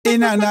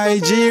in a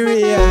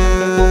Nigeria.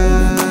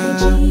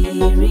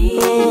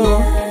 Oh,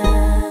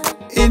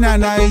 in a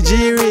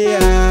Nigeria.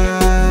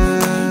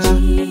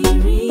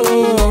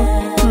 Oh,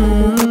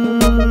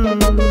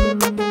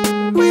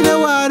 we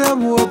don't want a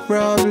more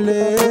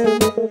problem.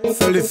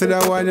 So listen to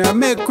one and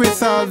make we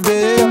solve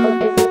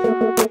them.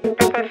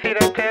 Peppa Ceed,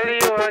 I tell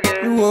you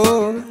again.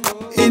 Whoa,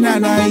 in a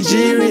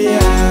Nigeria.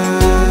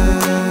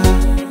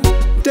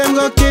 Them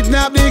go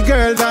kidnap the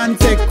girls and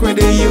take with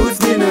the youth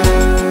dinner.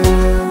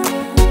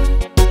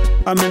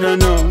 I mean I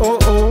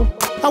know,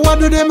 and what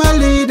do them a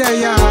leader,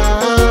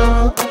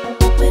 yeah?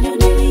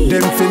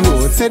 Them fi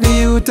know, say the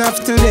youth of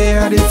today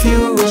are the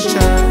future.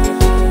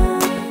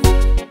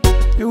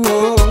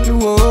 Whoa.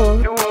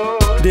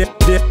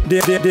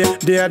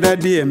 The other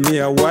day, me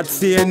a watch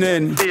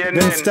CNN.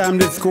 Them storm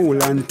the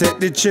school and take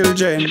the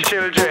children.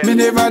 Me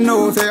never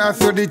know, say I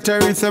saw the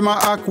terrorists, them a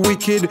act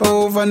wicked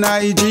over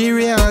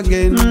Nigeria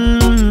again.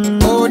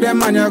 Oh, them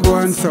man ya go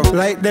and so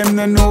like them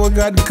no know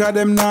God, cause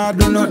them nah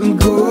do nothing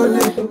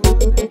good.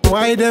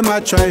 Why them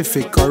a try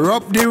fi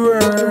corrupt the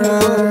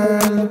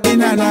world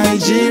in a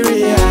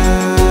Nigeria?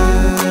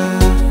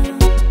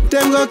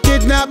 Them go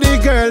kidnap the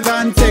girls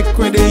and take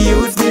with the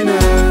youth dinner.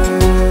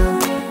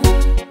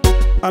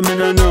 I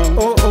mean I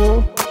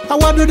know, and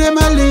what do them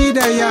a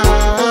leader,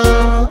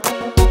 yeah?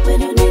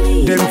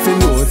 Them fi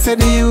know, say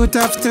the youth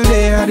of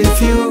today are the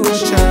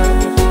future.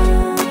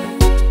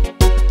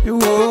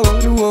 Whoa.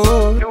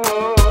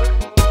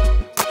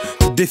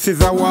 This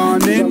is a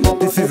warning,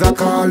 this is a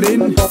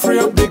calling. Free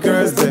up the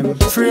girls them,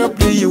 free up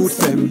the youth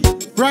them.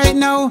 Right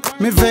now,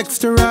 me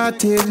vexed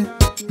rotted.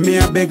 Me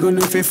a beg on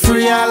fi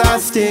free all our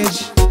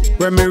stage.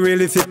 When me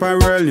really sip on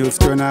world news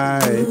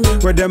tonight.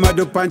 Where them a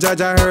do and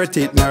judge a hurt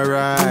it no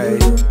right.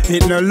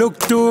 It no look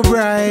too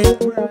bright.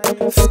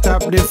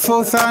 Stop the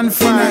fuss and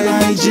fight in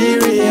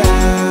Nigeria.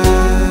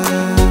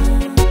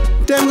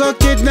 Them go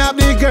kidnap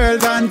the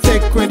girls and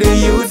take with the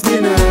youth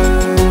dinner.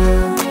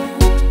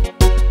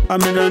 I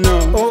mean I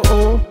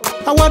know,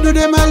 and what do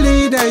them a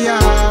leader,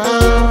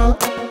 yeah?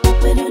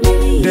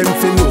 Them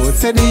fi know,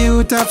 say the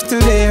youth of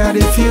today are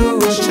the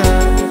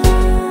future.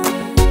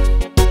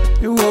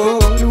 Whoa.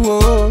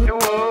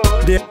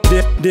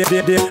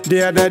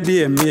 The other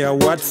day, me a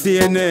watch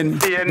CNN.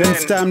 Them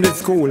storm the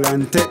school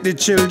and take the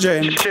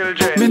children.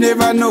 Me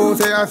never know,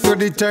 say I saw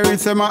the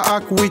terrorists, them a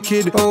act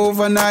wicked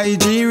over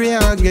Nigeria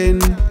again.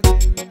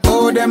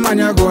 Oh, them man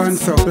ya go and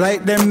so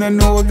like them no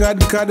know God,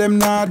 cause them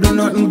nah do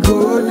nothing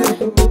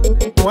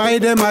good. Why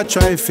them a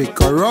try fi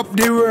corrupt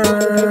the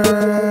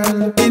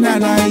world in a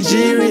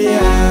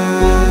Nigeria?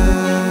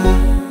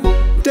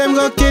 Them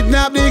go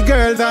kidnap the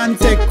girls and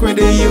take with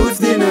the youth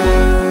dinner.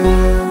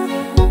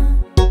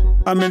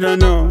 I mean I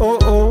know,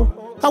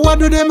 and what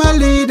do them a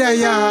leader,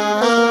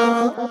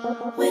 yeah?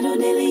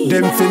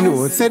 Them fi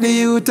know, say the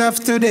youth of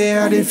today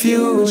are the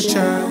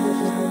future.